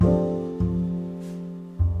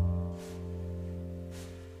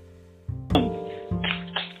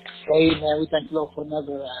Amen. We thank the Lord for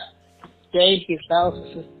another day He allows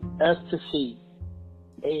us to see.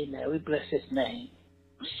 Amen. We bless His name.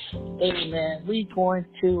 Amen. We're going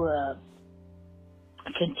to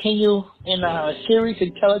continue in our series,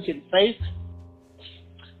 Intelligent Faith,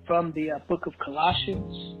 from the book of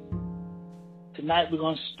Colossians. Tonight we're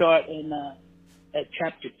going to start at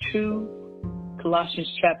chapter 2, Colossians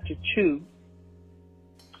chapter 2,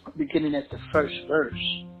 beginning at the first verse.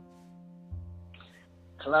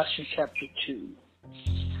 Colossians chapter 2.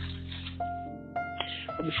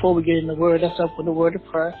 But before we get in the word, let's open the word of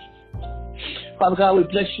prayer. Father God, we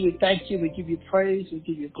bless you, we thank you, we give you praise, we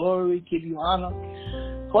give you glory, we give you honor.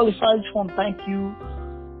 Holy Father, I just want to thank you.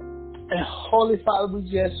 And Holy Father, we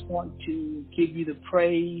just want to give you the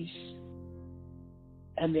praise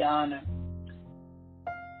and the honor.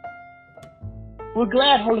 We're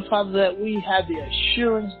glad, Holy Father, that we have the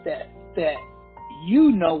assurance that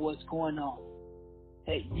you know what's going on,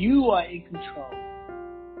 that you are in control,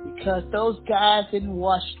 because those guys in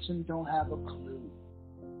Washington don't have a clue.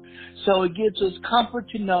 So it gives us comfort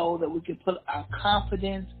to know that we can put our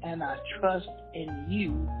confidence and our trust in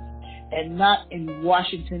you and not in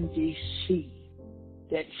Washington, D.C.,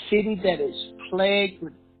 that city that is plagued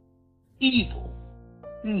with evil.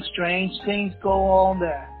 Strange things go on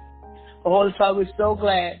there. Holy Father, we're so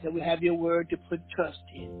glad that we have your word to put trust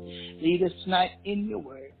in. Lead us tonight in your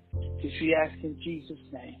word. This we ask in Jesus'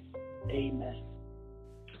 name. Amen.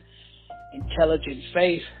 Intelligent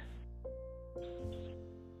faith.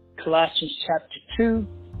 Colossians chapter 2,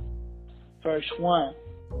 verse 1.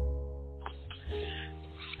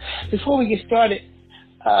 Before we get started,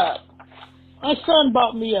 my son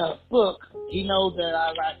bought me a book. He knows that I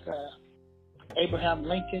like Abraham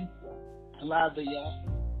Lincoln, a lot of the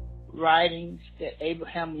writings that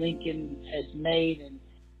Abraham Lincoln has made and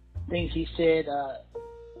things he said.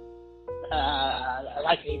 I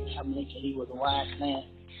like Abraham Lincoln. He was a wise man.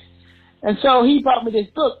 And so he bought me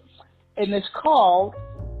this book, and it's called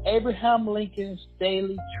Abraham Lincoln's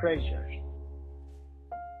Daily Treasures.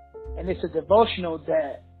 And it's a devotional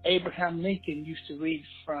that Abraham Lincoln used to read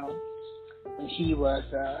from when he was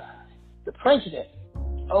the president.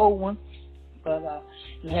 Old one, but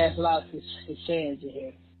it has a lot of his sayings in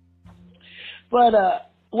here. But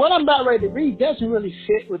what I'm about ready to read doesn't really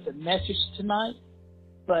fit with the message tonight.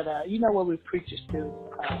 But you know what we preachers do.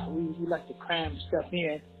 We like to cram stuff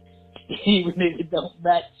in. Even if it don't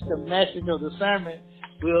match the message or the sermon,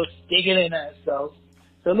 we'll stick it in there. So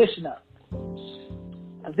listen up.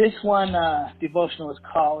 This one devotional is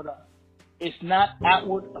called It's Not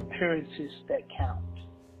Outward Appearances That Count.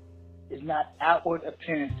 It's not outward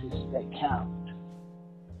appearances that count.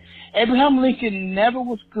 Abraham Lincoln never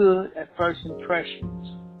was good at first impressions.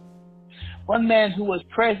 One man who was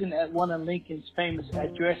present at one of Lincoln's famous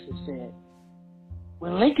addresses said,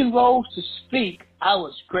 "When Lincoln rose to speak, I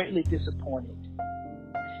was greatly disappointed.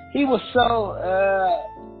 He was so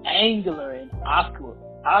angular and awkward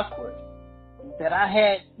that I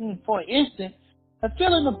had, for an instant, a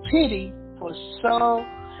feeling of pity for so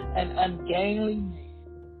an ungainly man.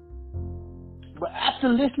 But after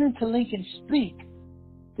listening to Lincoln speak,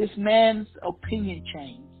 this man's opinion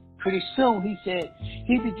changed. Pretty soon, he said,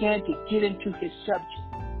 he began to get into his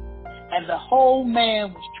subject, and the whole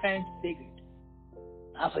man was transfigured.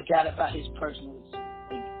 I forgot about his personal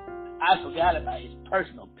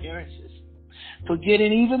appearances,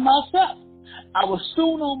 forgetting even myself. I was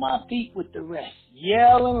soon on my feet with the rest,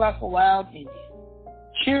 yelling like a wild Indian,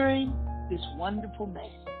 cheering this wonderful man.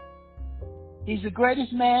 He's the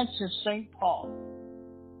greatest man since St. Paul.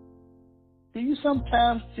 Do you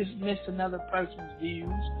sometimes dismiss another person's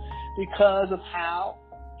views because of how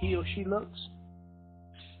he or she looks?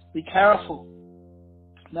 Be careful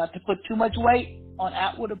not to put too much weight on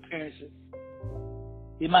outward appearances.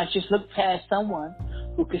 You might just look past someone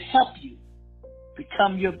who could help you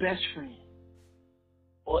become your best friend,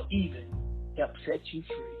 or even help set you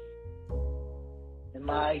free. And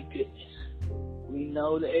my goodness, we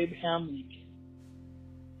know that Abraham Lincoln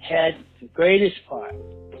had the greatest part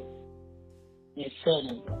in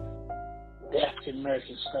setting the African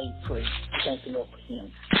American slave free. Thank the Lord for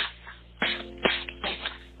him.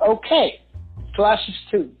 Okay, Colossians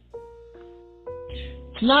 2.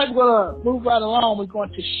 Tonight we're going to move right along. We're going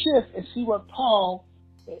to shift and see what Paul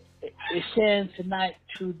is saying tonight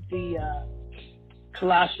to the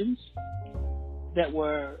Colossians that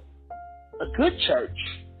were a good church,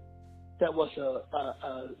 that was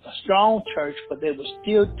a strong church, but they were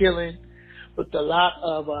still dealing with a lot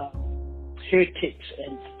of heretics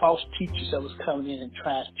and false teachers that was coming in and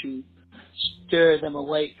trying to stir them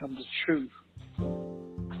away from the truth.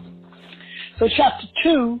 So chapter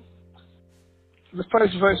 2 The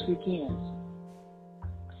first verse begins.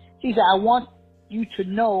 He said, I want you to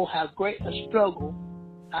know how great a struggle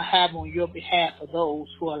I have on your behalf for those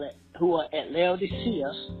who are at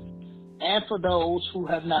Laodicea and for those who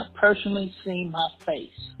have not personally seen my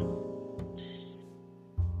face.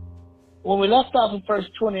 When we left off in verse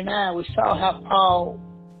 29, we saw how Paul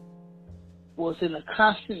was in a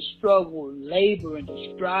constant struggle, labor, and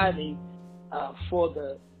striving for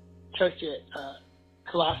the church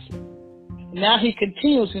at Colossae. Now he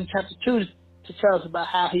continues in chapter 2 to tell us about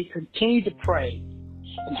how he continued to pray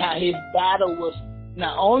and how his battle was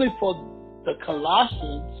not only for the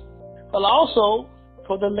Colossians, but also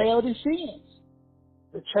for the Laodiceans.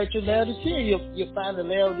 The church of Laodicea, you'll find the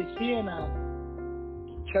Laodicean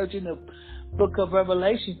church in the book of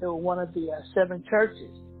Revelation. They were one of the 7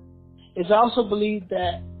 churches. It's also believed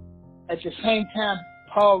that at the same time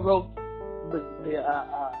Paul wrote the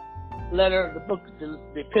letter, the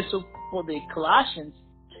epistle for the Colossians,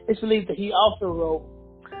 it's believed that he also wrote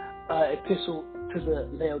epistle to the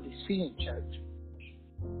Laodicean church.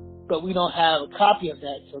 But we don't have a copy of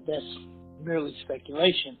that, so that's merely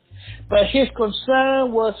speculation. But his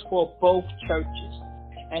concern was for both churches.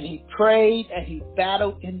 And he prayed and he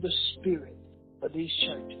battled in the spirit for these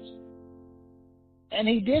churches. And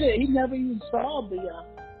he did it. He never even saw the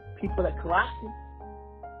people at Colossae,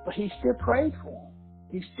 but he still prayed for them.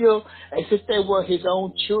 He still, as if they were his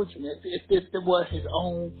own children, as if they were his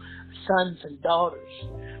own sons and daughters,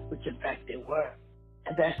 which in fact they were.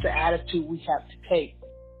 And that's the attitude we have to take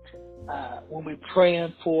when we're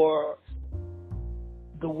praying for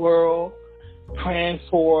the world, praying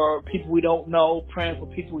for people we don't know, praying for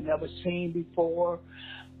people we've never seen before.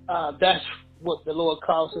 That's what the Lord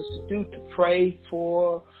calls us to do, to pray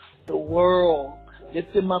for the world,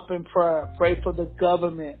 lift them up in prayer, pray for the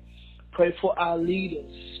government, pray for our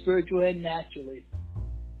leaders, spiritual and naturally,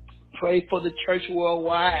 pray for the church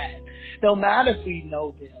worldwide. No matter if we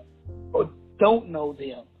know them or don't know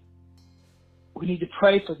them, we need to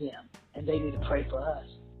pray for them, and they need to pray for us.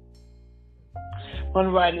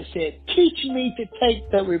 One writer said, teach me to take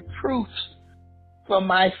the reproofs from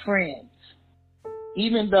my friends,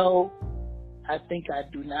 even though I think I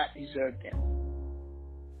do not deserve them.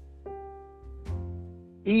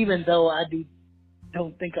 Even though I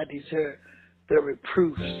don't think I deserve the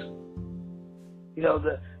reproofs,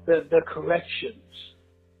 the corrections.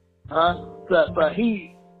 But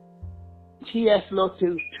he asked the Lord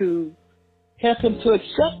to help him to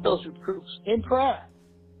accept those reproofs in prayer.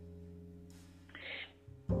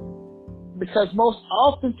 Because most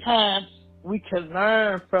oftentimes we can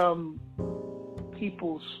learn from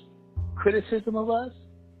people's criticism of us,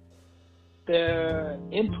 their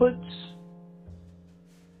inputs.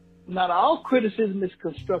 Not all criticism is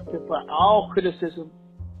constructive, but all criticism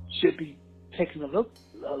should be taken a look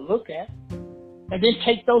at, and then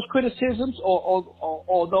take those criticisms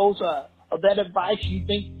or those of that advice you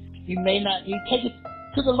think you may not need, take it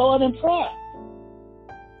to the Lord in prayer.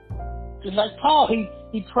 Just like Paul,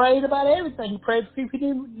 he prayed about everything. He prayed for people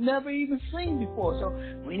he never even seen before. So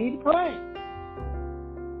we need to pray.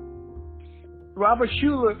 Robert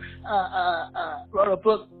Schuller wrote a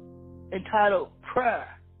book entitled Prayer,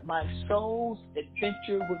 My Soul's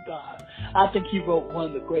Adventure with God. I think he wrote one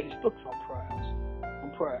of the greatest books on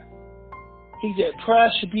prayer. He said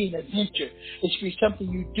prayer should be an adventure. It should be something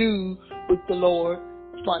you do with the Lord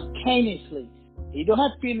spontaneously. You don't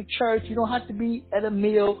have to be in the church. You don't have to be at a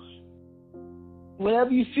meal.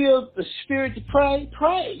 Whenever you feel the spirit to pray,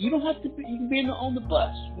 pray. You don't have to be, you can be on the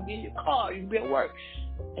bus, you can be in your car, you can be at work,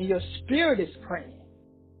 and your spirit is praying.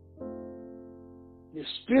 Your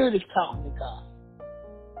spirit is talking to God.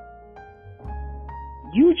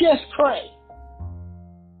 You just pray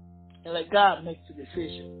and let God make the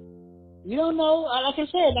decision. You don't know, like I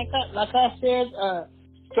said,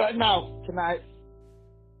 starting out tonight,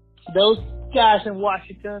 those guys in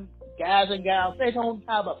Washington, guys and gals, they don't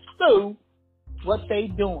have a clue what they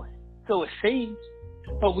doing. So it seems,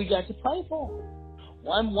 but we got to pray for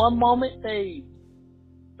them. One moment they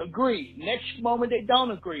agree, next moment they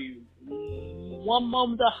don't agree. One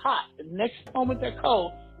moment they're hot, the next moment they're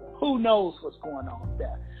cold. Who knows what's going on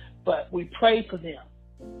there? But we pray for them,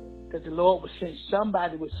 that the Lord would send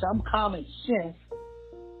somebody with some common sense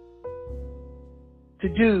to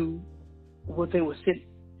do what they were sent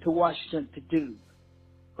to Washington to do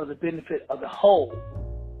for the benefit of the whole,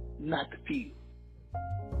 not the few.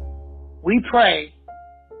 We pray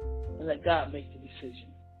and let God make the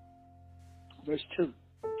decision. Verse 2.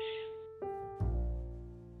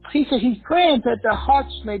 He said he's praying that their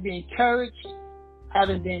hearts may be encouraged,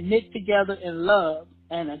 having been knit together in love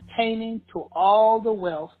and attaining to all the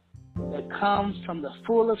wealth that comes from the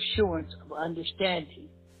full assurance of understanding,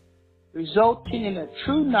 resulting in a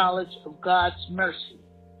true knowledge of God's mercy,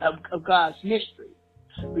 of God's mystery,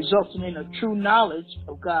 resulting in a true knowledge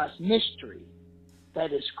of God's mystery,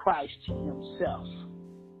 that is Christ himself.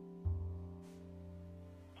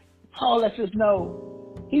 Paul lets us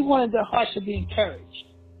know he wanted their hearts to be encouraged.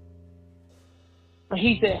 But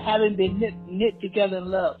he said, having been knit together in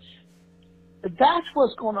love. That's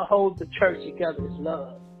what's going to hold the church together, is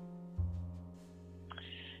love.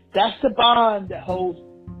 That's the bond that holds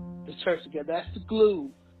the church together. That's the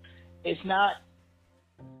glue. It's not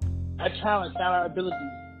our talents, not our abilities,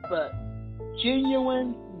 but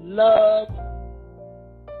genuine love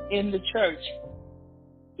in the church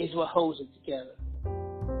is what holds it together.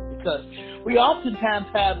 Because we oftentimes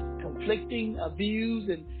have conflicting views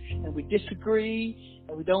and we disagree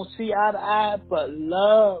and we don't see eye to eye, but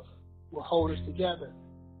love will hold us together.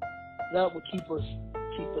 Love will keep us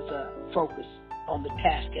focused on the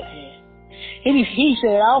task at hand. And he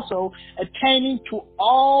said also, attaining to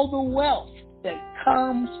all the wealth that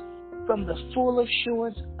comes from the full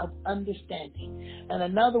assurance of understanding. And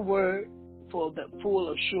another word for the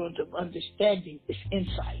full assurance of understanding is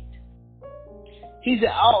insight. He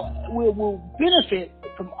said, we will benefit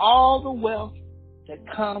from all the wealth that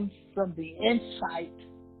comes from the insight,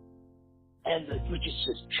 which is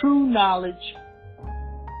his true knowledge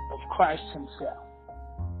of Christ himself.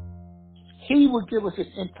 He will give us his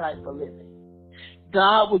insight for living.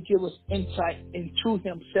 God will give us insight into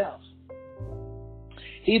himself.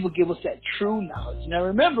 He will give us that true knowledge. Now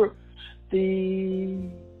remember,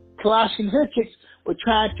 the Colossian heretics were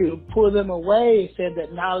trying to pull them away and said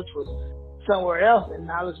that knowledge was somewhere else and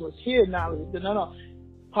knowledge was here. No.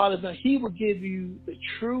 Paul is saying he will give you the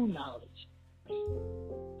true knowledge,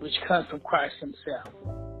 which comes from Christ himself.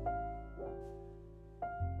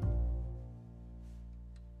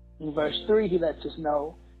 In verse 3, he lets us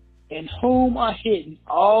know, in whom are hidden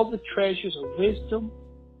all the treasures of wisdom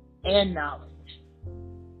and knowledge.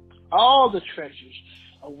 All the treasures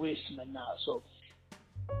of wisdom and knowledge. So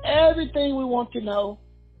everything we want to know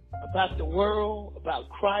about the world, about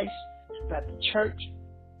Christ, about the church,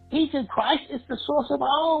 he said Christ is the source of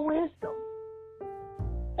all wisdom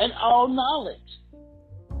and all knowledge.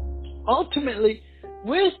 Ultimately,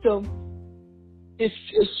 wisdom is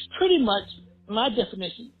pretty much, my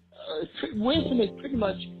definition, wisdom is pretty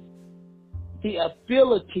much the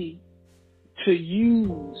ability to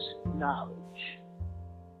use knowledge.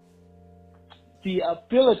 The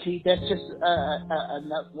ability, that's just,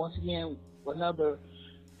 once again, another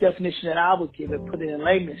definition that I would give it, put it in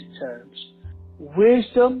layman's terms.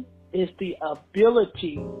 Wisdom is the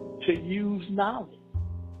ability to use knowledge.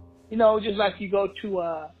 You know, just like you go to,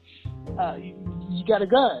 you got a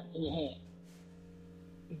gun in your hand.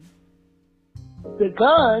 The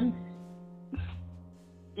gun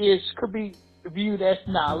could be viewed as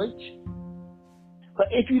knowledge, but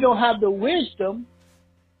if you don't have the wisdom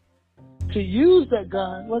to use that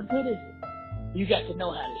gun, what good is it? You got to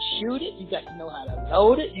know how to shoot it. You got to know how to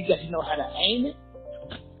load it. You got to know how to aim it.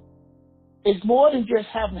 It's more than just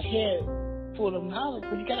having a head full of knowledge,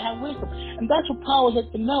 but you got to have wisdom. And that's what Paul was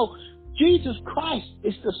at to know. Jesus Christ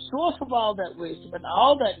is the source of all that wisdom and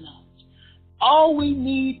all that knowledge. All we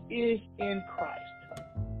need is in Christ.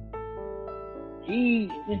 In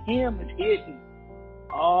him is hidden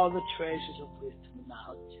all the treasures of wisdom and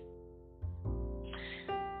knowledge.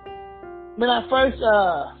 When I first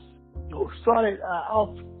started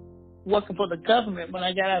off working for the government, when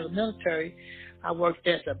I got out of the military, I worked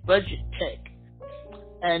as a budget tech.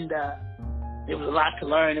 And there was a lot to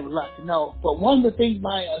learn, there was a lot to know. But one of the things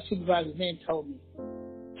my supervisor then told me,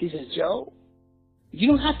 she said, Joe, you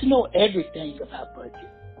don't have to know everything about budget.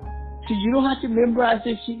 See, you don't have to memorize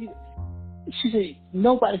this. She said,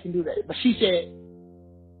 nobody can do that. But she said,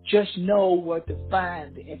 just know where to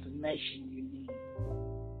find the information you need.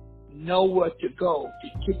 Know where to go to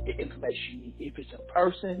get the information you need. If it's a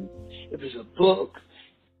person, if it's a book,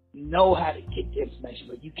 know how to get the information,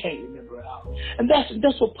 but you can't remember it all. And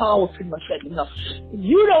that's what Paul was pretty much letting me know.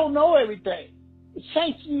 You don't know everything.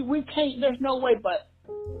 Saints, we can't, there's no way, but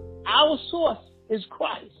our source is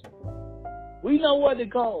Christ. We know where to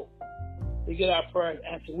go to get our prayers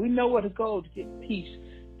answered. We know where to go to get peace,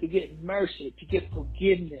 to get mercy, to get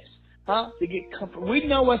forgiveness, to get comfort. We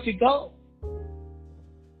know where to go.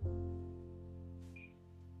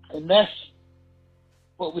 And that's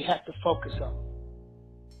what we have to focus on.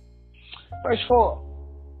 Verse 4.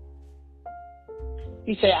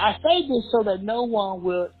 He said, I say this so that no one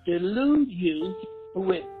will delude you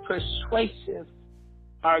with persuasive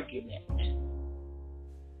argument.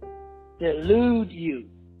 Delude you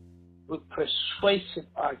with persuasive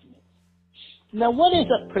argument. Now, what is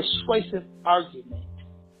a persuasive argument?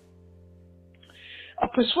 A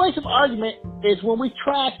persuasive argument is when we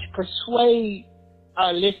try to persuade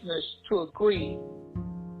our listeners to agree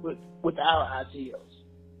with our ideals.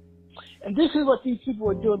 And this is what these people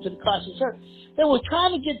were doing to the Colossian church. They were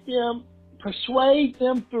trying to get them, persuade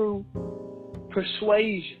them through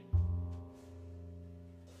persuasion.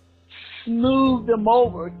 Smooth them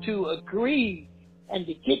over to agree and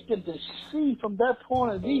to get them to see from their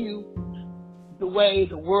point of view the way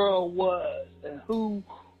the world was and who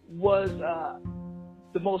was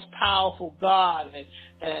the most powerful God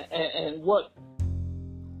and what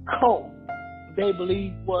cult they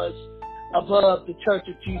believed was above the Church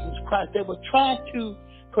of Jesus Christ. They were trying to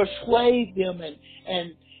persuade them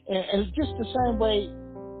and just the same way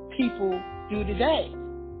people do today.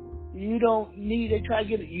 You don't need to try to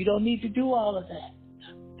get it. You don't need to do all of that.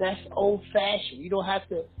 That's old fashioned. You don't have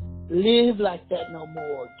to live like that no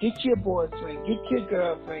more. Get your boyfriend, get your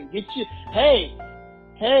girlfriend, hey,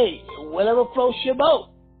 whatever floats your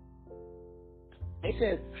boat. They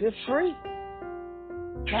said, feel free.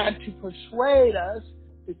 Trying to persuade us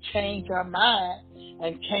to change our mind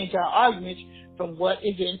and change our arguments from what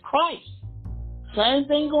is in Christ. Same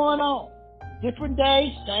thing going on. Different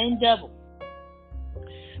days, same devil.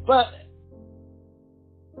 But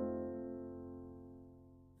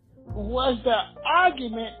was the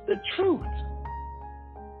argument the truth?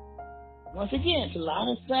 Once again, it's a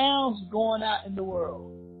lot of sounds going out in the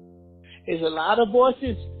world. There's a lot of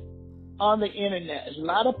voices on the internet. There's a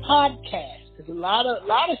lot of podcasts. There's a lot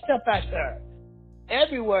of stuff out there,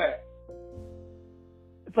 everywhere.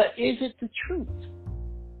 But is it the truth?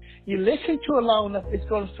 You listen to it long enough, it's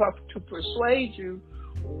going to start to persuade you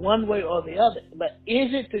one way or the other. But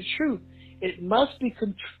is it the truth? It must be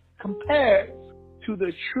compared to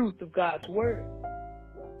the truth of God's word.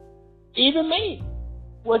 Even me,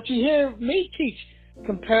 what you hear me teach,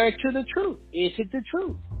 compare it to the truth. Is it the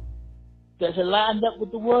truth? Does it line up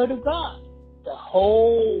with the word of God?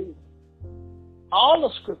 All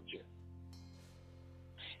of Scripture.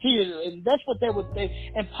 And that's what they would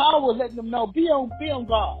say. And Paul was letting them know, be on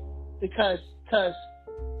guard, because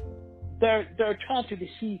they're trying to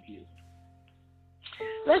deceive you.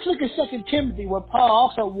 Let's look at 2 Timothy, where Paul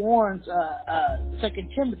also warns 2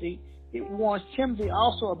 Timothy. It warns Timothy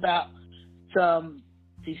also about some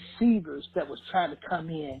deceivers that was trying to come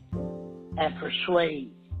in and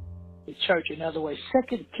persuade the church in other ways.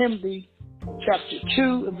 2 Timothy chapter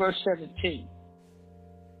 2 and verse 17.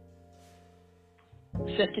 2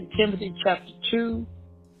 Timothy chapter 2,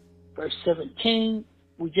 verse 17.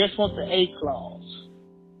 We just want the A clause.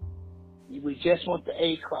 We just want the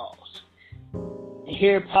A clause. And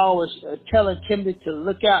here Paul is telling Timothy to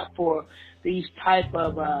look out for these type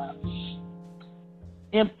of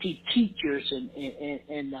empty teachers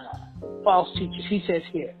and false teachers. He says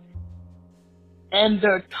here, and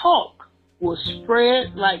their talk will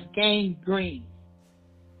spread like gangrene.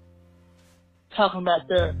 Talking about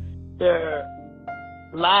their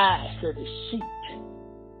lies, their deceit.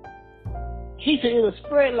 He said it will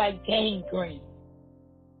spread like gangrene.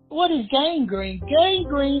 What is gangrene?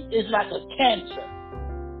 Gangrene is like a cancer.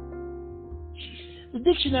 The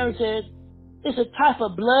dictionary says it's a type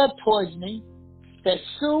of blood poisoning that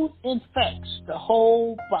soon infects the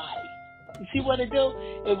whole body. You see what it do?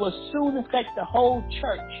 It will soon infect the whole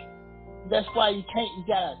church. That's why you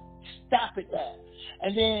gotta stop it there.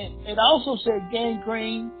 And then it also said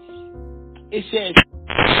gangrene. It says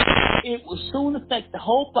it will soon affect the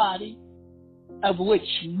whole body, of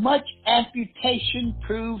which much amputation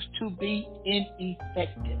proves to be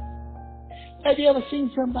ineffective. Have you ever seen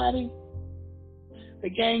somebody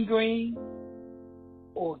with gangrene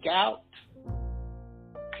or gout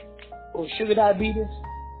or sugar diabetes?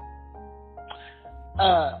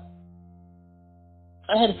 I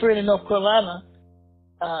had a friend in North Carolina,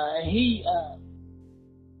 and he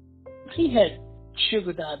had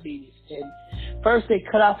sugar diabetes. And first they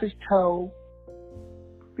cut off his toe.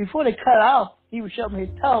 Before they cut off, he was showing me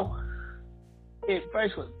his toe. It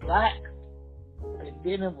first was black, and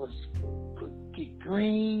then it was get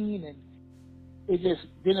green, and then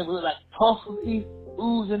it was like pus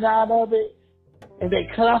oozing out of it. And they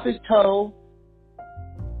cut off his toe,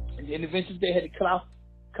 and then eventually they had to cut off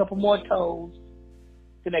a couple more toes.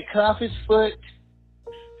 Then they cut off his foot.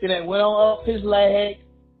 Then they went on up his leg.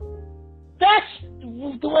 That's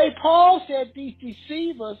the way Paul said these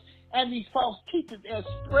deceivers and these false teachers are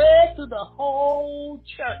spread through the whole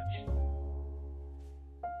church.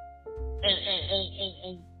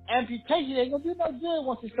 And amputation ain't gonna do no good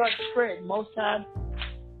once it starts spreading. Most times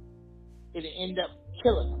it'll end up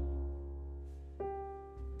killing them.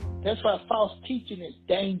 That's why false teaching is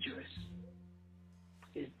dangerous.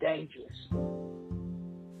 is dangerous.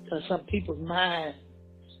 Because some people's minds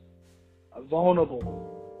are vulnerable.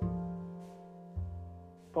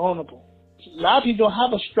 A lot of people don't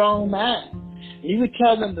have a strong mind. You can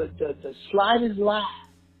tell them the slightest lie,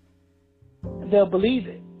 and they'll believe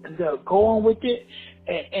it, and they'll go on with it,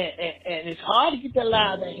 and it's hard to get that lie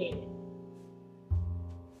out of their head.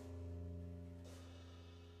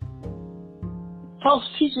 False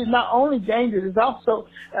teaching is not only dangerous, it's also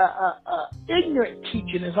ignorant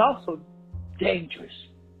teaching is also dangerous.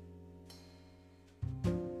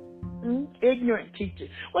 Ignorant teaching.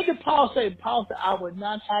 What did Paul say? Paul said, I would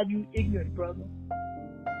not have you ignorant, brother.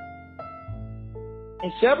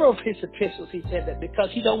 In several of his epistles, he said that because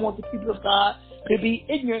he don't want the people of God to be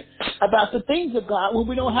ignorant about the things of God when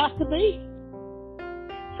we don't have to be.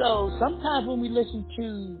 So sometimes when we listen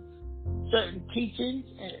to certain teachings,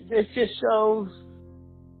 it just shows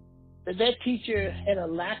that teacher had a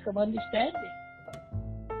lack of understanding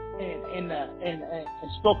and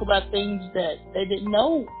spoke about things that they didn't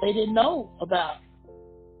know about.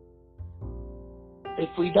 If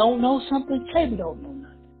we don't know something, say we don't know nothing.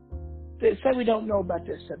 Say we don't know about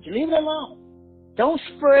this subject. Leave it alone. Don't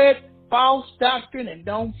spread false doctrine and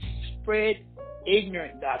don't spread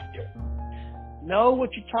ignorant doctrine. Know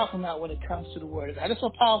what you're talking about when it comes to the Word of God. That's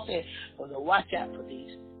what Paul said. So watch out for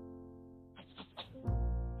these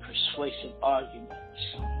persuasive arguments.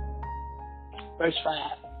 Verse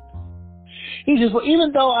 5. He says, well,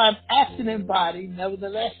 even though I'm absent in body,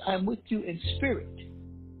 nevertheless I'm with you in spirit,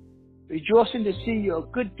 rejoicing to see your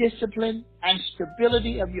good discipline and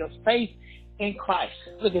stability of your faith in Christ.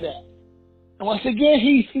 Look at that. And once again,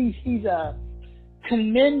 he's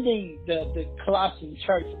commending the Colossian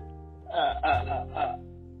church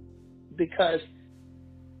because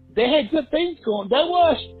they had good things going.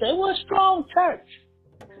 They were a strong church.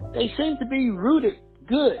 They seemed to be rooted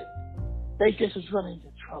good. They just was running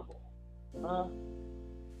into trouble.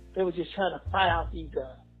 They were just trying to fight out these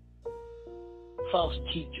false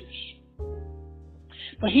teachers.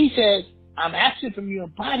 But he says, I'm absent from you in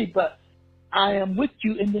body, but I am with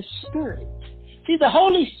you in the spirit. See, the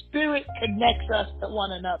Holy Spirit connects us to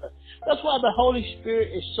one another. That's why the Holy Spirit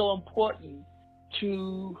is so important,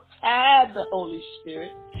 to have the Holy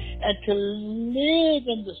Spirit and to live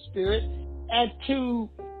in the Spirit and to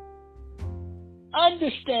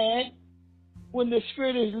understand when the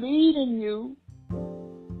Spirit is leading you.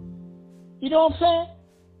 You know what I'm saying?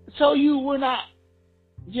 So you will not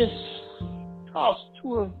just tossed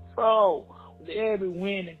to and fro with every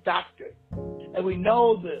wind and doctrine. And we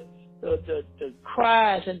know the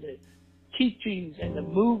cries and the teachings and the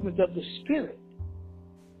movements of the Spirit.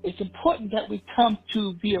 It's important that we come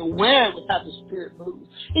to be aware of how the Spirit moves.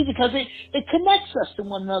 It's because it connects us to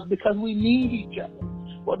one another because we need each other.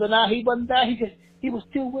 Whether or not he wasn't there, he was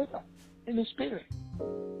still with us in the Spirit.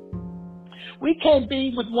 We can't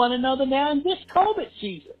be with one another now in this COVID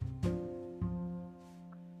season.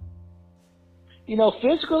 You know,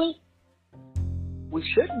 physically, we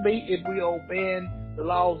shouldn't be if we obeying the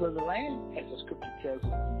laws of the land, as the scripture tells us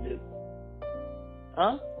to do.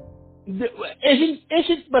 Huh?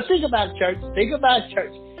 But think about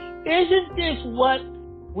church. Isn't this what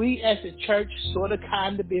we as a church sort of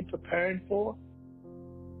kind of been preparing for?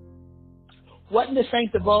 Wasn't the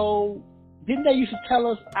saints of old, didn't they used to tell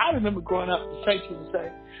us, I remember growing up, the saints used to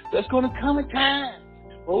say, there's going to come a time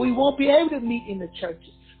where we won't be able to meet in the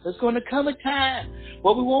churches. There's going to come a time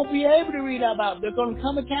where we won't be able to read our Bible. There's going to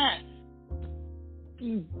come a time.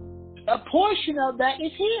 A portion of that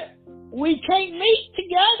is here. We can't meet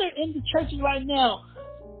together in the churches right now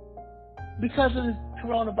because of the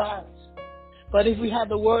coronavirus. But if we have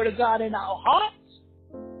the Word of God in our hearts,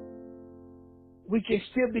 we can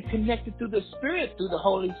still be connected through the Spirit, through the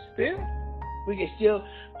Holy Spirit. We can still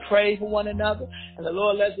pray for one another. And the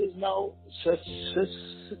Lord lets us know such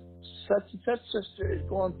and such sister is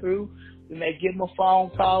going through. We may give them a phone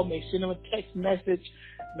call, may send them a text message,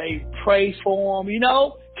 may pray for them,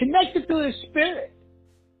 connected through the Spirit.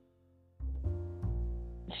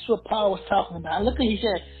 This is what Paul was talking about. Look what he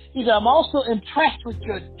said. I'm also impressed with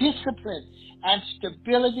your discipline and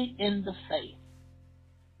stability in the faith.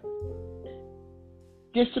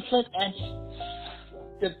 Discipline and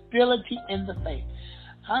stability in the faith.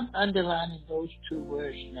 I'm underlining those two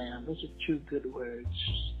words now. Those are two good words.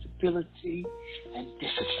 Stability and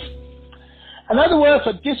discipline. Another word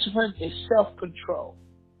for discipline is self-control.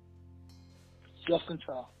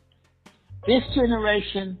 Self-control. This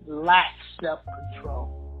generation lacks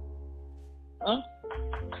self-control. Huh?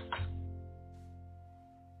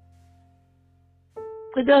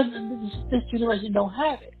 It doesn't. This generation don't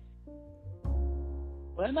have it.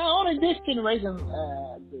 Well, not only this generation,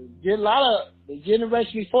 a lot of the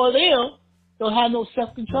generation before them don't have no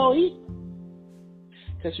self-control either.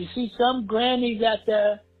 Because you see some grannies out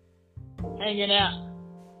there hanging out,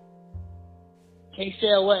 can't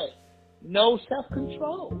stay away. No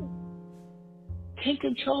self-control. Can't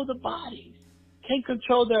control the bodies. Can't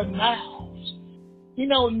control their mouths.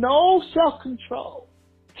 No self-control.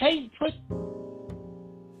 Can't put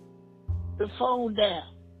the phone down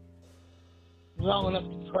long enough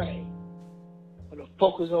to pray or to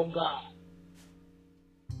focus on God.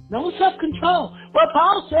 No self-control. Well,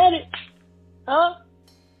 Paul said it. Huh?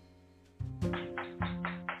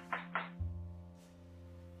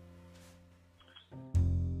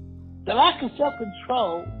 The lack of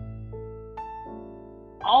self-control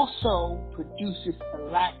also produces a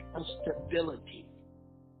lack of stability.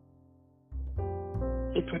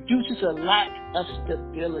 It produces a lack of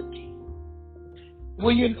stability.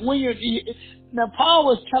 Now Paul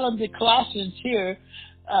was telling the Colossians here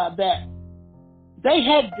that they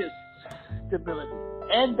had this stability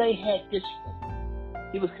and they had discipline.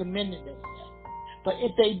 He was commending them for that. But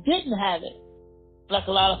if they didn't have it, like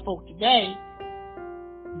a lot of folk today,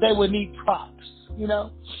 they would need props. They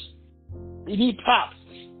need props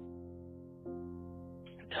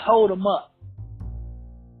to hold them up.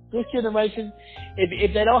 This generation,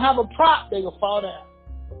 if they don't have a prop, they will fall down.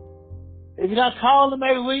 If you're not calling them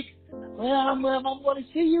every week, well, I'm going to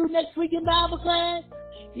see you next week in Bible class.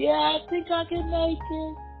 Yeah, I think I can make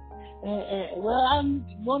it. Well, I'm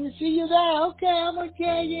going to see you there. Okay, I'm going to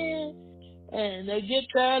tell you. And they get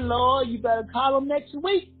there, Lord, you better call them next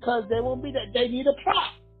week because they won't be there. They need a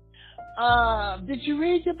prop. Did you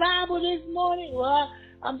read your Bible this morning? Well,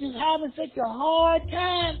 I'm just having such a hard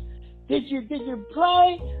time. Did you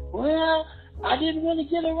pray? Well, I didn't really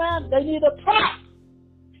get around. They need a prop.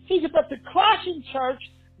 He said, but the Colossian church,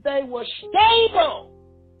 they were stable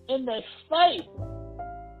in their faith.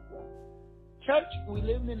 Church, we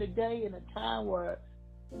live in a day and a time where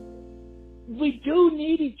we do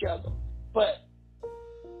need each other. But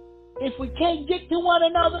if we can't get to one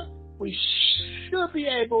another, we should be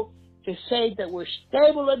able to say that we're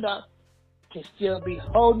stable enough to still be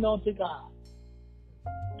holding on to God,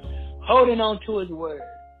 holding on to His Word,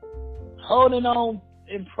 holding on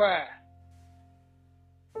in prayer.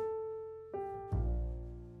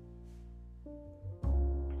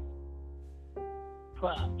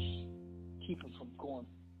 Props keep them from going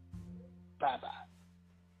bye-bye.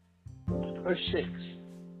 Verse 6.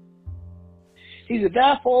 He said,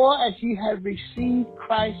 therefore, as you have received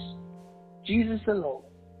Christ Jesus the Lord,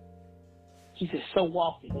 he said, so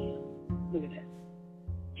walk in Him. Look at that.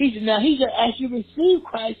 He said, as you receive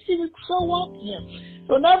Christ, he said, so walk in Him.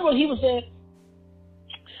 So in other words, he was saying,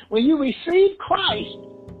 when you receive Christ,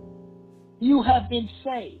 you have been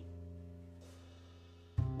saved.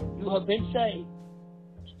 You have been saved.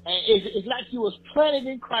 And it's like you was planted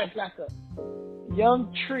in Christ, like a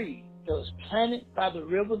young tree that was planted by the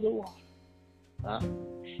rivers of water.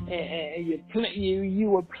 And you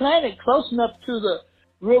were planted close enough to the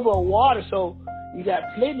river of water, so you got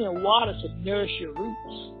plenty of water to nourish your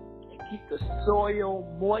roots and keep the soil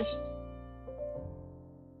moist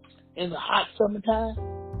in the hot summertime.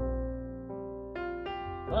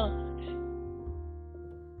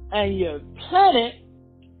 And you're planted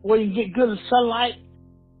where you get good sunlight.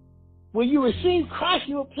 When you receive Christ,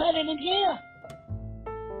 you were planted in Him.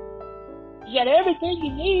 You got everything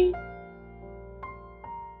you need.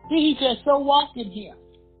 He said, so walk in Him.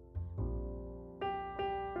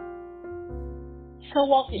 So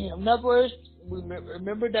walk in Him. In other words,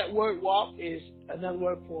 remember that word walk is another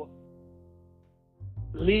word for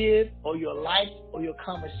live or your life or your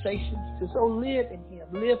conversations. So live in Him.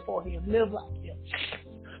 Live for Him. Live like Him.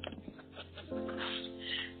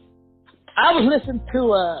 I was listening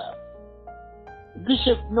to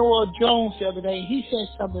Bishop Noah Jones the other day. He said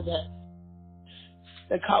something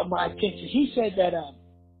that caught my attention. He said that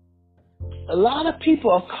a lot of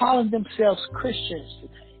people are calling themselves Christians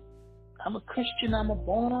today. I'm a Christian. I'm a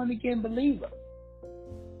born-again believer.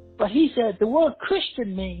 But he said the word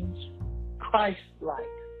Christian means Christ-like.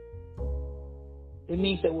 It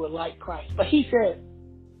means that we're like Christ. But he said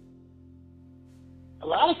a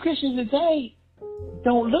lot of Christians today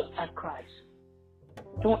don't look like Christ,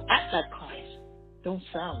 don't act like Christ, don't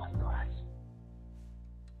sound like Christ.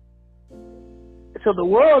 So the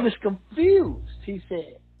world is confused, he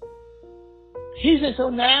said. He said, so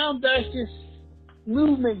now there's this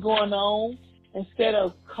movement going on. Instead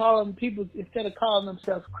of calling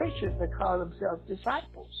themselves Christians, they call themselves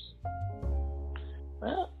disciples.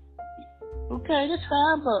 Well, okay, that's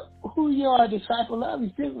fine, but who you are a disciple of?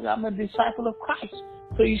 You think I'm a disciple of Christ.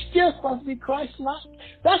 So you're still supposed to be Christ-like.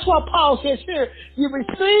 That's why Paul says here, you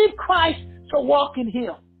receive Christ to walk in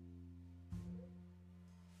Him.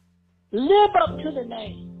 Live up to the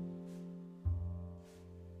name.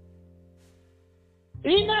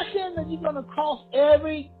 He's not saying that you're going to cross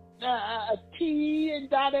every T and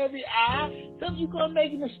dot every I. Sometimes you're going to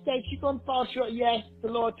make mistakes. You're going to fall short. You ask the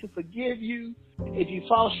Lord to forgive you. If you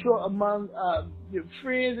fall short among your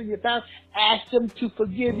friends and your family, ask them to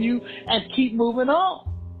forgive you and keep moving on.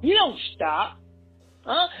 You don't stop.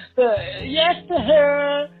 The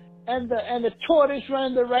hare and the tortoise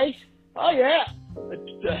run the race. Oh yeah,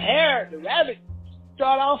 the hare, the rabbit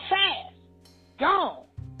start off fast, gone.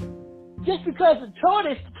 Just because the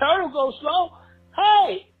turtle goes slow,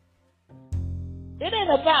 hey, it ain't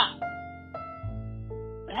about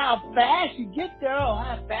how fast you get there or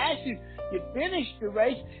how fast you finish the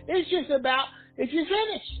race. It's just about if you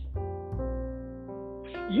finish.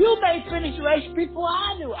 You may finish the race before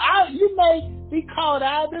I do. You may be called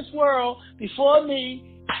out of this world before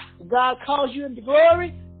me. God calls you into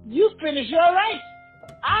glory. You finish your race.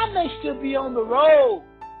 I may still be on the road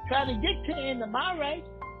trying to get to the end of my race.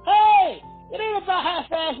 Hey, it ain't about how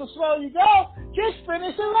fast or slow you go. Just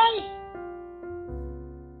finish the race.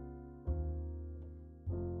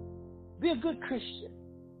 Be a good Christian.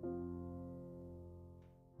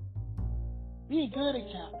 Be a good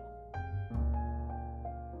example.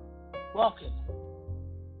 Walk in it.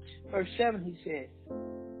 Verse 7, he says,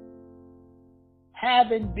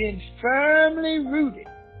 having been firmly rooted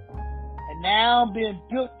and now being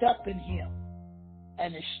built up in Him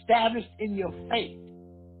and established in your faith,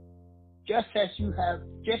 just as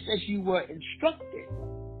you were instructed,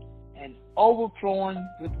 and overflowing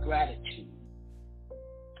with gratitude.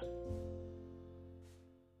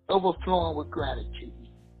 Overflowing with gratitude.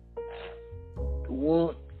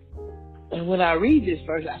 And when I read this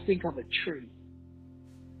verse, I think of a tree.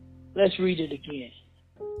 Let's read it again.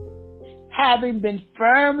 Having been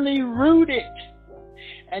firmly rooted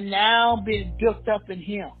and now being built up in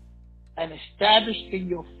Him and established in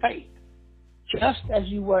your faith, just as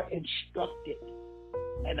you were instructed,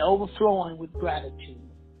 and overflowing with gratitude.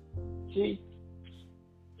 See,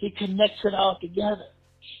 He connects it all together,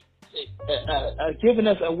 giving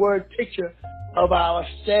us a word picture of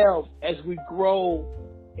ourselves as we grow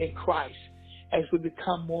in Christ, as we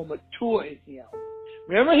become more mature in Him.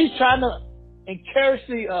 Remember, He's trying to encourage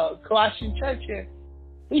the Colossian church here.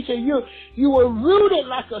 He said, you were rooted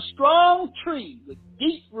like a strong tree with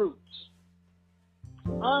deep roots.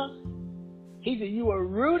 He said, you were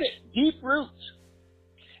rooted, deep roots.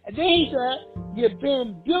 And then he said, you've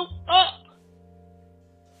been built up,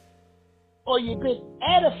 or you've been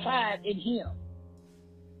edified in Him.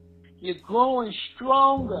 You're growing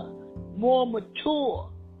stronger, more mature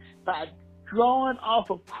by drawing off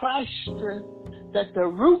of Christ's strength that the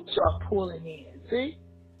roots are pulling in. See?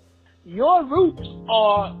 Your roots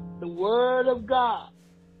are the Word of God.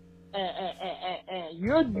 And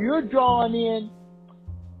you're drawing in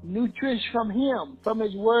nutrients from Him, from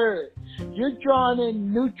His Word. You're drawing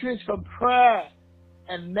in nutrients from prayer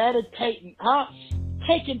and meditating,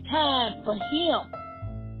 taking time for Him.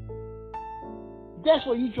 That's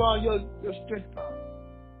where you draw your strength from.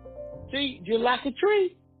 See, you're like a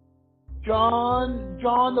tree, drawing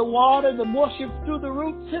the water, the moisture through the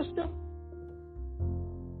root system.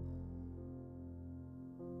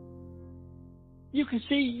 You can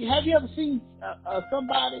see. Have you ever seen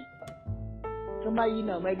somebody you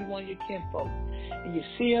know, maybe one of your kinfolk, and you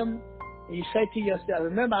see them, and you say to yourself,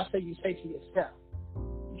 remember I said you say to yourself,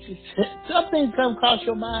 something come across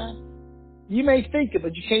your mind. You may think it,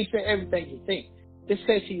 but you can't say everything you think. Just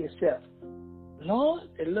say to yourself, Lord,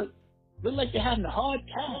 they look like they're having a hard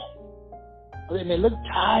time. Or they may look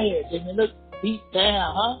tired. They may look beat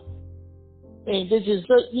down, And they just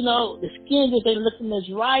look, you know, the skin that they're looking is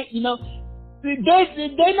right, you know. They're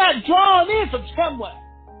not drawn in from somewhere.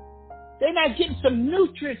 They're not getting some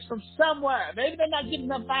nutrients from somewhere. Maybe they're not getting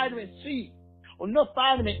enough vitamin C or enough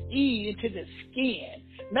vitamin E into the skin.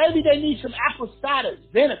 Maybe they need some apple cider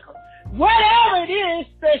vinegar. Whatever it is,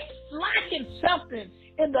 they're lacking something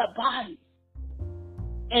in their body.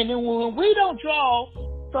 And then when we don't draw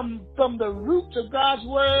from the roots of God's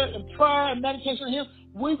word and prayer and meditation on Him,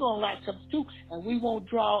 we're going to lack something too. And we won't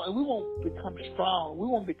draw, and we won't become strong. We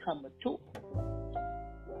won't become mature.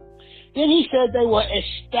 Then he said they were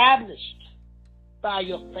established by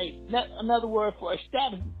your faith. Another word for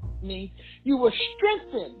established means you were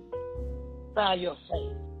strengthened by your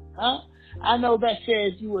faith. I know that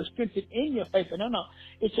says you were strengthened in your faith, but no.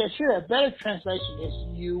 It says here, a better translation is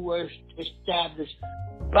you were established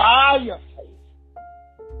by your faith.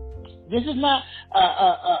 This is not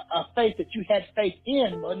a faith that you had faith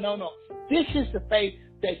in, but no. This is the faith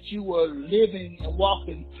that you were living and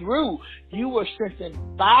walking through. You were strengthened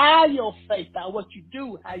by your faith, by what you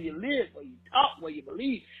do, how you live, what you talk, what you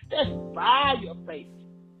believe. That's by your faith.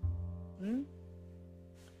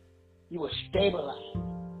 You were stabilized,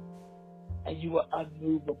 and you were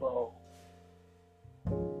unmovable.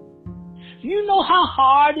 Do you know how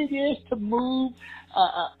hard it is to move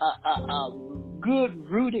a good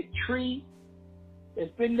rooted tree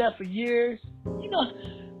that's been there for years? You know,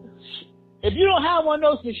 if you don't have one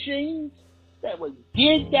of those machines that will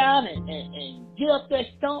dig down and get up that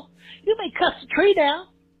stump, you may cut the tree down,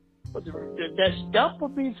 but that stump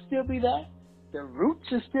will still be there. The roots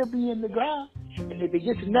will still be in the ground. And if it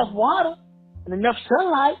gets enough water and enough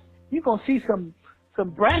sunlight, you're going to see some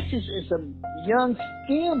branches and some young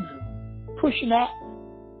stems pushing out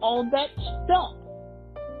on that stump.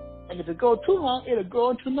 And if it goes too long, it'll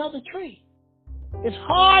grow into another tree. It's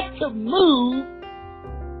hard to move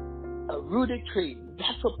a rooted tree.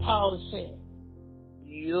 That's what Paul is saying.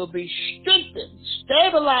 You'll be strengthened,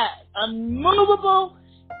 stabilized, unmovable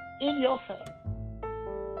in your faith.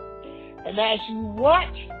 And as you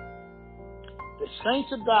watch the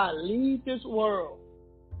saints of God leave this world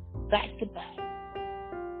back to back,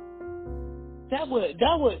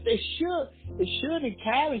 it should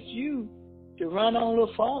encourage you to run on a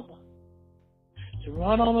little farther, to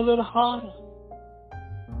run on a little harder,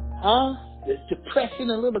 to press in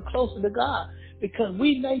a little closer to God, because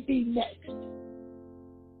we may be next.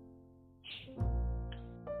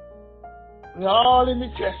 We're all in the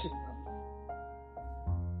dressing room,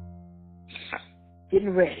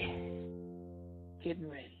 getting ready.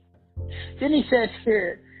 Then he says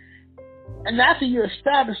here, and after you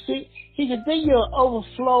establish it, he said, then you'll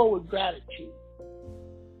overflow with gratitude,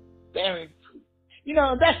 bearing fruit. You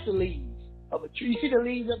know, that's the leaves of a tree. You see the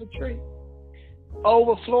leaves of a tree?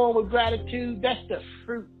 Overflowing with gratitude, that's the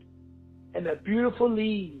fruit and the beautiful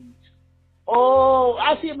leaves. Oh,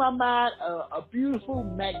 I see in my mind a beautiful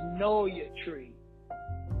magnolia tree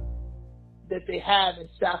that they have in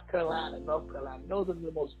South Carolina, North Carolina. Those are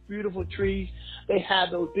the most beautiful trees. They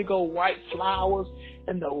have those big old white flowers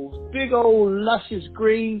and those big old luscious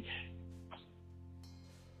green,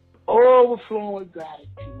 overflowing with gratitude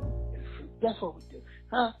and fruit. That's what we do.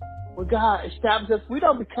 When God establishes us, we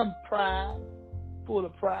don't become full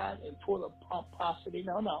of pride and full of pomposity.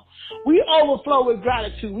 No. We overflow with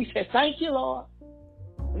gratitude. We say, thank you, Lord.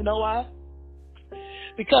 You know why?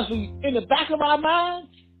 Because in the back of our minds,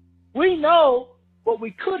 we know what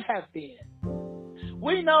we could have been.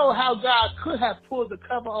 We know how God could have pulled the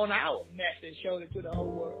cover on our mess and showed it to the whole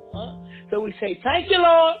world. So we say, thank you,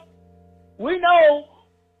 Lord. We know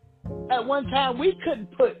at one time we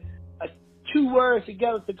couldn't put two words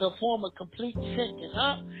together to form a complete sentence.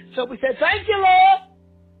 So we say, thank you, Lord.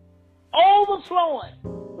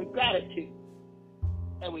 Overflowing with gratitude.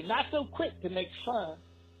 And we're not so quick to make fun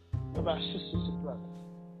of our sisters and brothers.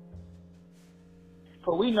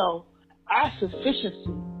 For we know our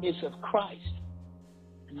sufficiency is of Christ,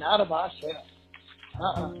 not of ourselves.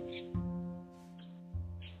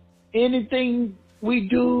 Anything we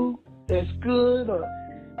do that's good or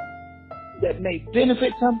that may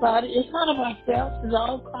benefit somebody, it's not of ourselves, it's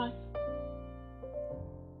all of Christ.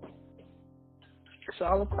 It's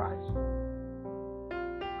all of Christ.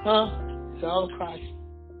 It's all of Christ.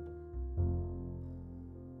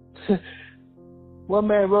 One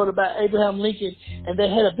man wrote about Abraham Lincoln, and they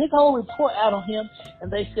had a big old report out on him, and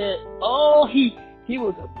they said, he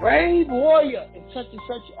was a brave warrior in such and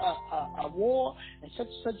such a war and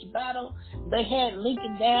such a battle. They had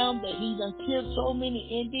Lincoln down that he done killed so many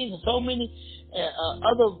Indians and so many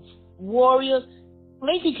other warriors.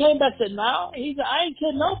 Lincoln came back and said, no, he said, I ain't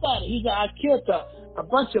killed nobody. He said, I killed a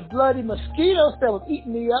bunch of bloody mosquitoes that was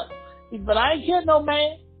eating me up. He said, but I ain't killed no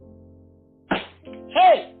man.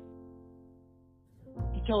 Hey!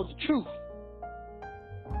 He told the truth.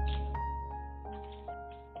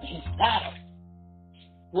 His battle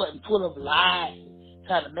wasn't full of lies,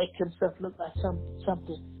 trying to make himself look like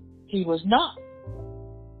something he was not.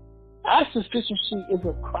 Our sufficiency is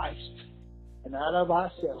of Christ and not of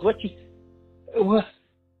ourselves. What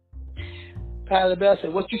Pastor Bell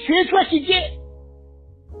said, what you see is what you get.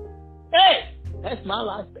 Hey, that's my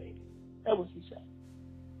life, baby. That's what he said.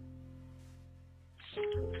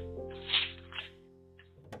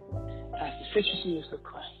 Our sufficiency is of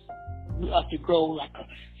Christ. We ought to grow like a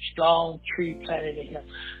strong tree planted in Him.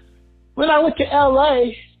 When I went to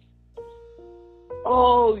LA,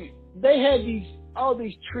 they had all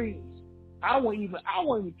these trees. I won't even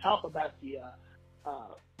talk about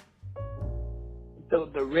the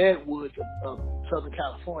the redwoods of Southern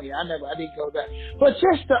California. I didn't go there. But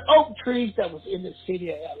just the oak trees that was in the city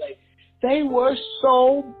of LA, they were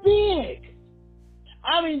so big.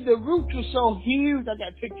 I mean, the roots were so huge. I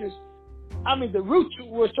got pictures. I mean, the roots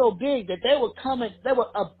were so big that they were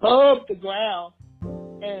above the ground.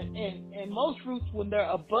 And most roots, when they're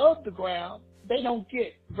above the ground, they don't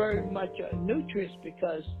get very much nutrients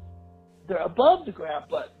because they're above the ground.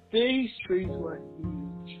 But these trees were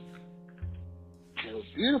huge. They were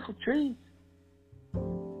beautiful trees.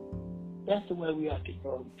 That's the way we have to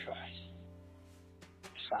grow in Christ.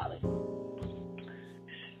 Solid.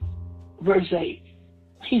 Verse 8.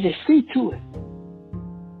 He said, see to it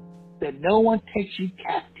that no one takes you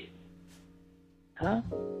captive,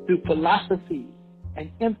 through philosophy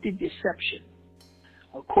and empty deception,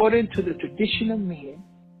 according to the tradition of men,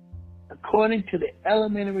 according to the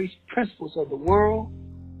elementary principles of the world,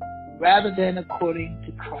 rather than according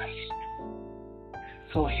to Christ.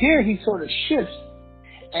 So here he sort of shifts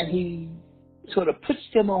and he sort of puts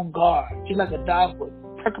them on guard, just like a dog would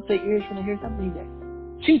perk up their ears when they hear something. He said,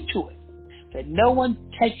 see to it that no one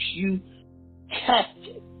takes you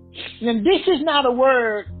captive. And this is not a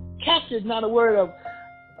word, captive is not a word of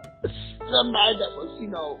somebody that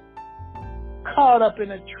was, caught up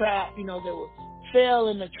in a trap, that fell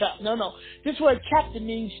in the trap. No. This word captive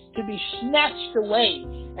means to be snatched away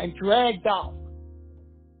and dragged off.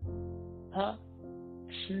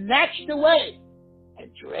 Snatched away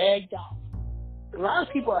and dragged off. A lot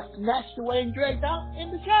of people are snatched away and dragged off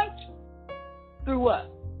in the church. Through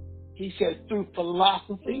what? He says through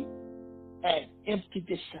philosophy and empty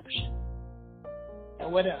deception.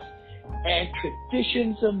 And what else? And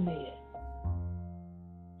traditions of men.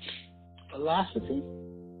 Philosophy,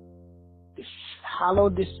 this hollow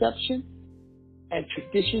deception, and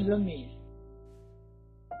traditions of men.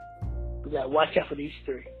 We got to watch out for these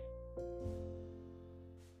three.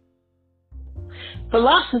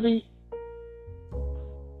 Philosophy,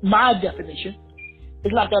 my definition,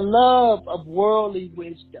 is like a love of worldly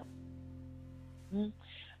wisdom.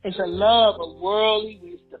 It's a love of worldly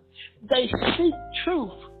wisdom. They seek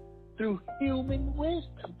truth through human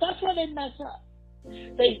wisdom. That's why they mess up.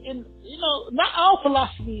 Not all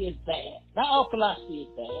philosophy is bad. Not all philosophy is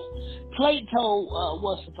bad. Plato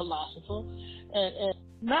was a philosopher, and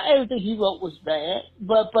not everything he wrote was bad.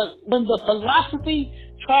 But when the philosophy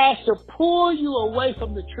tries to pull you away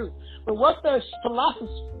from the truth, but what they're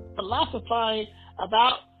philosophizing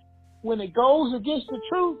about, when it goes against the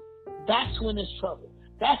truth, that's when it's trouble.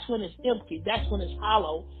 That's when it's empty. That's when it's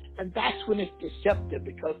hollow. And that's when it's deceptive,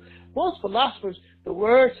 because most philosophers, the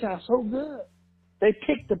words sound so good. They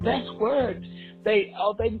pick the best words. They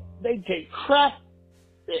craft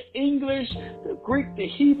the English, the Greek, the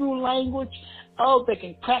Hebrew language. Oh, they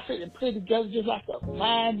can craft it and put it together just like a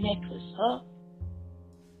fine necklace,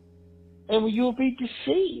 And when you'll be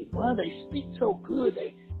deceived, well, they speak so good,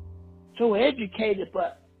 they so educated,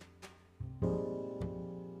 but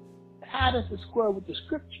how does it square with the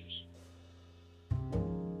scriptures?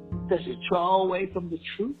 Does it draw away from the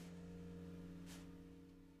truth?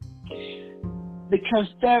 Because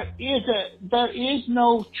there is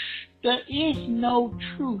no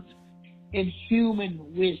truth in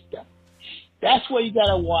human wisdom. That's where you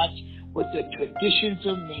gotta watch with the traditions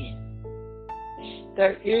of men.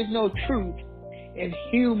 There is no truth in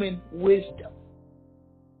human wisdom.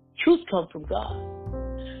 Truth comes from God.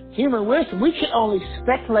 Human wisdom, we can only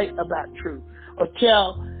speculate about truth or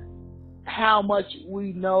tell how much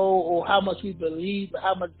we know or how much we believe or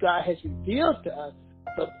how much God has revealed to us.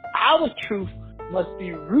 But our truth must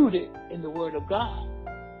be rooted in the Word of God.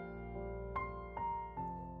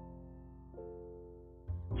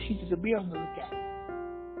 Jesus will be on the lookout.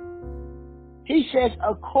 He says,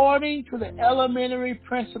 according to the elementary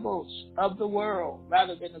principles of the world,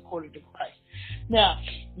 rather than according to Christ. Now,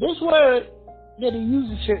 this word that he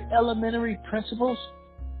uses here, elementary principles,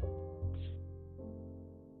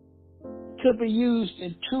 could be used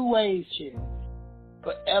in two ways here.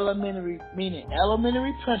 For elementary, meaning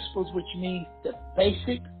elementary principles, which means the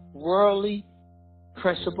basic worldly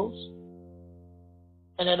principles.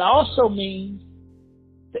 And it also means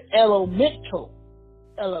the elemental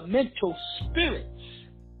spirits,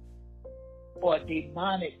 or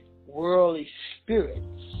demonic worldly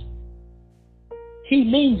spirits. He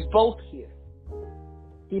means both here.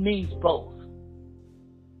 He means both.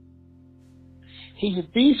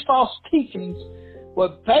 These false teachings were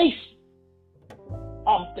based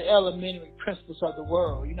off the elementary principles of the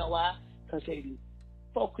world. You know why? Because they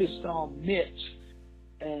focused on myths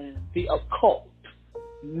and the occult,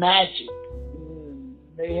 magic.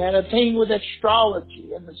 They had a thing with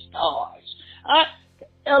astrology and the stars.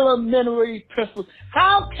 elementary principles.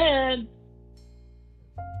 How can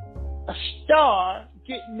a star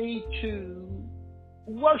get me to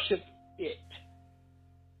worship it?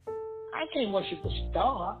 I can't worship the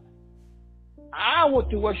star. I want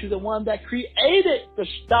to worship the one that created the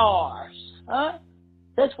stars. Huh?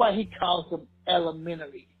 That's why he calls them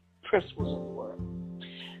elementary principles of the world.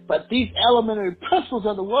 But these elementary principles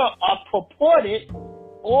of the world are purported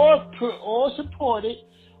or supported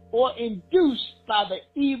or induced by the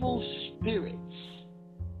evil spirits.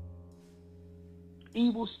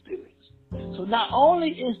 Evil spirits. So not only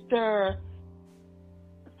is their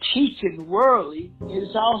teaching worldly, it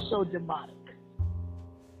is also demonic.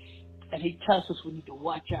 And he tells us we need to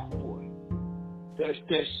watch out for it.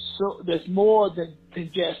 There's more than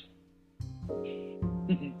just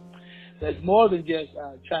there's more than just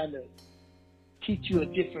trying to teach you a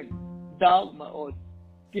different dogma or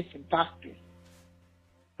different doctrine,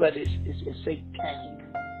 but it's satanic.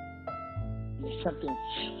 It's something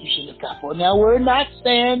you should look out for. Now, we're not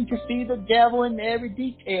saying to see the devil in every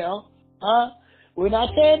detail, We're not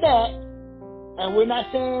saying that. And we're not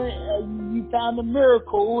saying you found a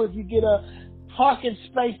miracle if you get a parking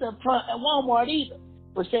space up front at Walmart either.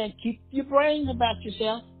 We're saying keep your brain about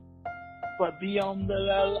yourself, but be on the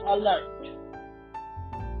alert.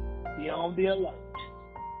 Be on the alert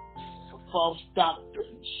for false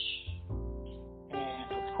doctrines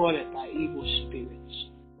and supported by evil spirits.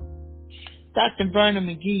 Dr. Vernon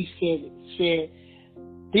McGee said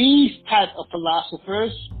these type of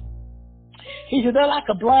philosophers, he said, they're like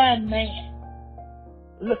a blind man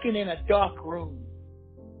looking in a dark room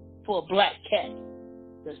for a black cat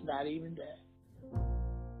that's not even there.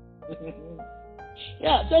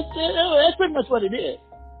 Yeah, that's pretty much what it is.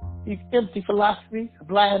 These empty philosophies, a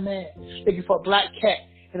blind man looking for a black cat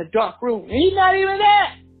in a dark room. And he's not even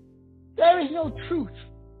there. There is no truth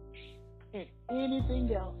in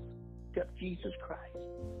anything else except Jesus Christ.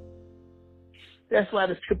 That's why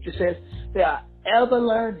the scripture says they are ever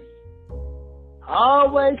learning,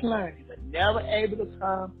 always learning, but never able to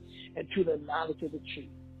come into the knowledge of the truth.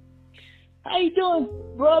 How you doing,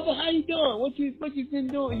 brother? How you doing? What you been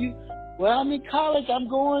doing? Well, I'm in college. I'm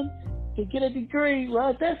going to get a degree.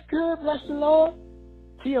 Well, that's good. Bless the Lord.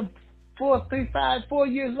 See him 4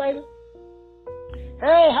 years later.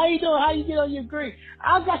 Hey, how you doing? How you get on your degree?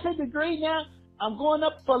 I got a degree now. I'm going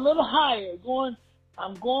up for a little higher.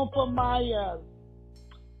 I'm going for my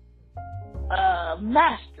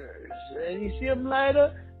master's. And you see him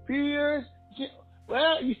later, few years.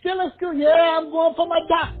 Well, you still in school? Yeah, I'm going for my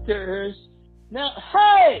doctor's. Now,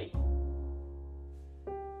 hey,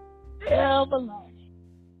 ever learning.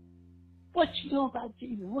 What you know about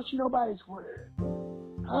Jesus? What you know about His Word?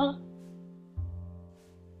 Huh?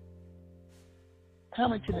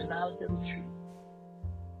 Coming to the knowledge of the truth.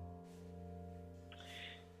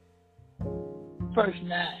 Verse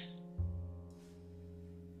 9.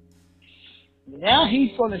 Now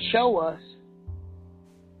He's going to show us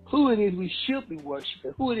who it is we should be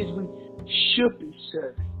worshiping, who it is we should be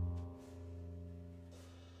serving.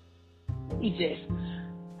 He says,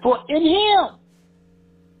 for in Him,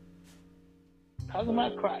 talking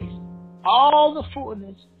about Christ, all the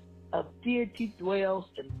fullness of deity dwells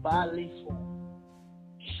in bodily form.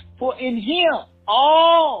 For in Him,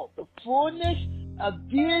 all the fullness of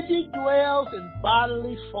deity dwells in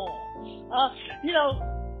bodily form.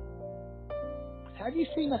 Have you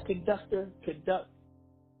seen a conductor conduct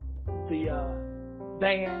the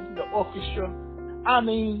band, the orchestra? I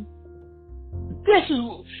mean, this is,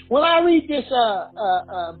 when I read this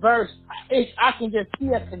verse, I can just see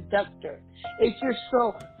a conductor. It's just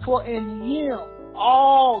so, for in Him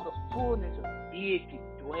all the fullness of deity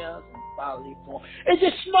dwells in bodily form. It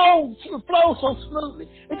just flows so smoothly.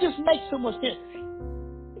 It just makes so much sense.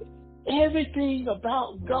 Everything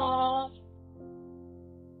about God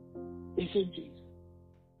is in Jesus.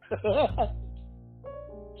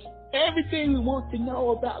 Everything we want to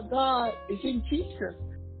know about God is in Jesus.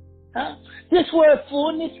 Huh? This word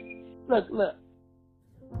fullness, look.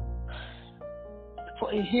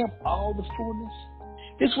 For in Him all the fullness.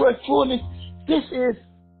 This word fullness, this is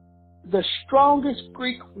the strongest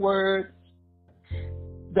Greek word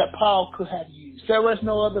that Paul could have used. There was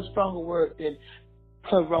no other stronger word than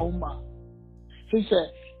pleroma. He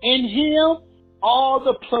said, in Him all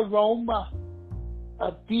the pleroma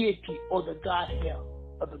of deity or the Godhead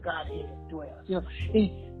dwells.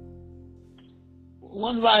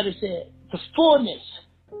 One writer said, the fullness,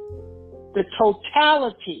 the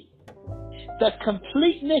totality, the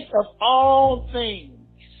completeness of all things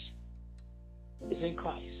is in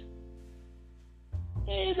Christ.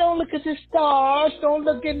 Hey, don't look at the stars, don't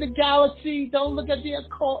look in the galaxy, don't look at the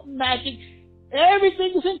occult magic.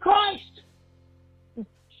 Everything is in Christ.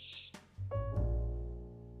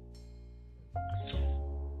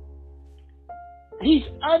 He's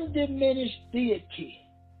undiminished deity.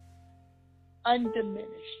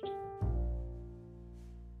 Undiminished.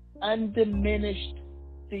 Undiminished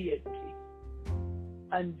deity.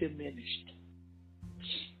 Undiminished.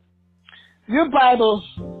 Your Bible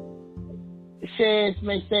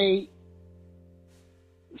may say,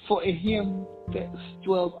 for in him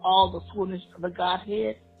dwells all the fullness of the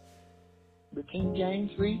Godhead. The King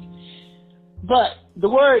James reads. But the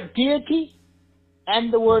word deity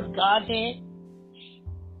and the word Godhead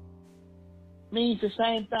means the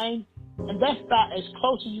same thing, and that's about as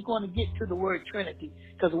close as you're going to get to the word Trinity,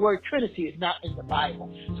 because the word Trinity is not in the Bible.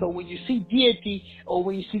 So when you see deity or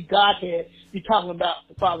when you see Godhead, you're talking about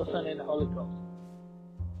the Father, Son, and the Holy Ghost.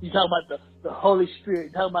 You're talking about the Holy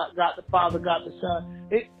Spirit. You're talking about God the Father, God the Son.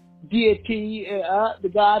 Deity, the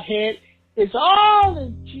Godhead. It's all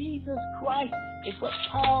in Jesus Christ. It's what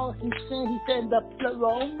Paul, he said the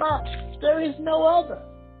pleroma. There is no other.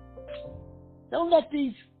 Don't let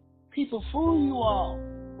these people fool you all.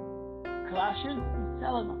 Colossians is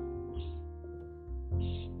telling them.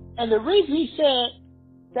 And the reason he said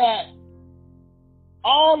that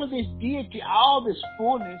all of this deity, all this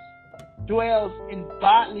fullness dwells in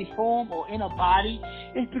bodily form or in a body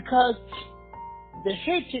is because the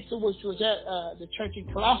heretics, which was at the church in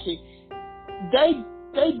Colossae,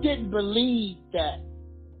 they didn't believe that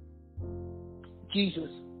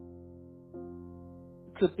Jesus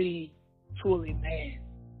could be fully man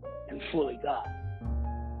and fully God.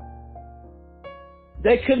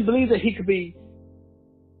 They couldn't believe that he could be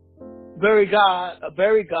very God,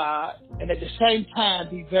 and at the same time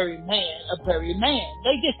be very man, a very man.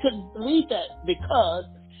 They just couldn't believe that because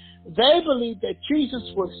they believed that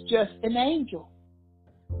Jesus was just an angel,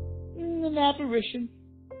 an apparition.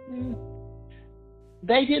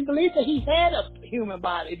 They didn't believe that he had a human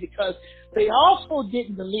body because they also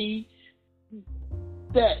didn't believe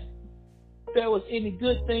that there was any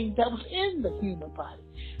good thing that was in the human body.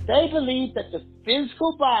 They believed that the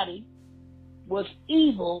physical body was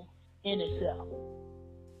evil in itself.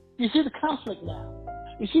 You see the conflict now.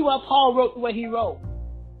 You see why Paul wrote the way he wrote.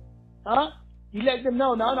 Huh? You let them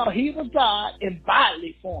know, no, he was God in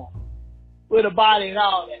bodily form. With a body and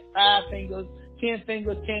all that. 5 fingers, 10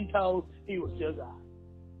 fingers, 10 toes. He was still God.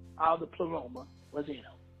 All the pleroma was in him.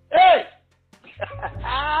 Hey!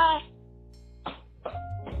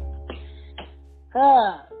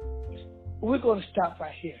 We're going to stop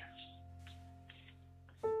right here.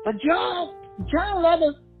 But John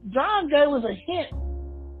gave us a hint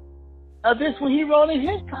of this when he wrote in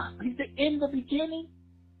his copy. He said, in the beginning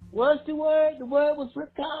was the Word was with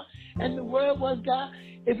God, and the Word was God.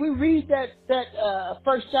 If we read that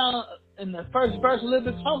 1 John in the first verse a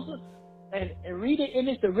little bit closer and read it in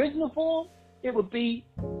its original form, it would be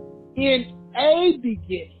in a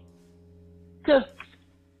beginning. Because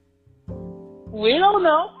we don't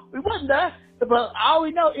know. We wasn't there. But all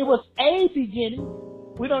we know, it was a beginning.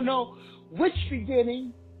 We don't know which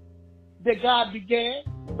beginning that God began.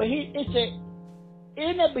 But it said,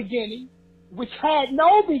 in the beginning, which had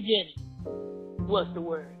no beginning, was the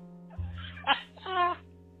Word.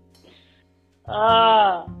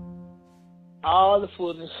 All the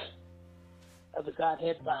fullness of the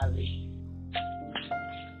Godhead bodily is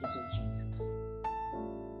in Jesus.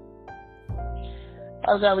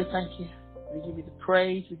 Oh God, we thank you. We give you the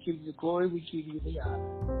praise, we give you the glory, we give you the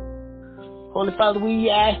honor. Holy Father, we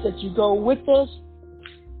ask that you go with us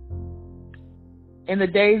in the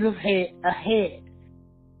days ahead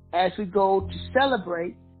as we go to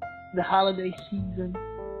celebrate the holiday season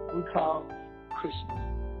we call Christmas.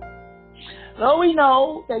 Lord, we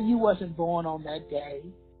know that you wasn't born on that day.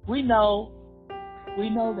 We know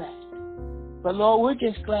that. But Lord, we're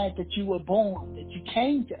just glad that you were born, that you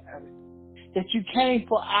came to earth, that you came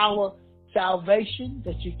for our salvation,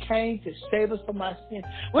 that you came to save us from our sins.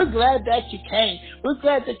 We're glad that you came. We're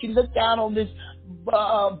glad that you looked down on this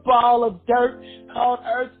ball of dirt called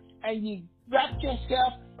earth and you wrapped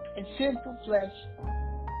yourself in sinful flesh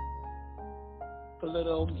for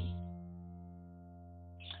little old me.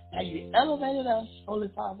 And you elevated us, Holy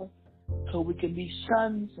Father, so we can be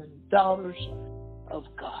sons and daughters of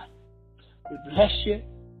God. We bless you.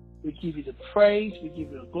 We give you the praise. We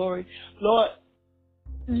give you the glory. Lord,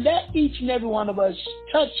 let each and every one of us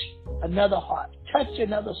touch another heart, touch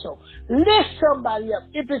another soul. Lift somebody up,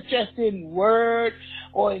 if it's just in word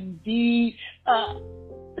or in deed.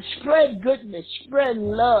 Spread goodness, spread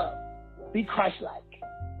love. Be Christ-like.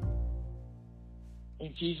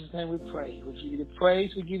 In Jesus' name we pray. We give you the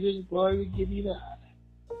praise, we give you the glory, we give you the honor.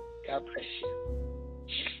 God bless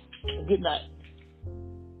you. Good night.